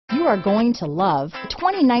you are going to love the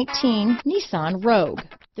 2019 Nissan Rogue.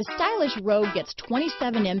 The stylish Rogue gets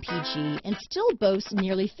 27 mpg and still boasts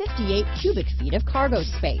nearly 58 cubic feet of cargo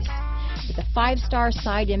space. With a 5-star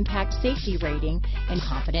side impact safety rating and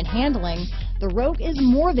confident handling, the Rogue is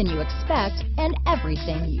more than you expect and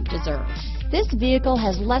everything you deserve. This vehicle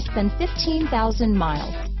has less than 15,000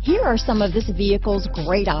 miles. Here are some of this vehicle's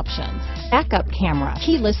great options: backup camera,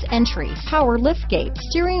 keyless entry, power liftgate,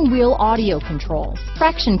 steering wheel audio controls,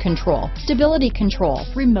 traction control, stability control,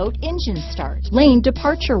 remote engine start, lane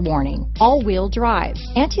departure warning, all-wheel drive,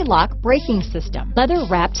 anti-lock braking system,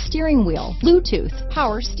 leather-wrapped steering wheel, Bluetooth,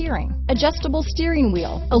 power steering, adjustable steering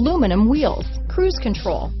wheel, aluminum wheels, cruise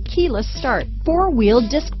control, keyless start, 4-wheel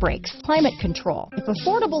disc brakes, climate control. If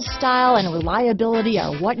affordable style and reliability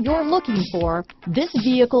are what you're looking for, this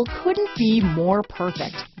vehicle couldn't be more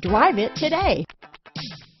perfect. Drive it today.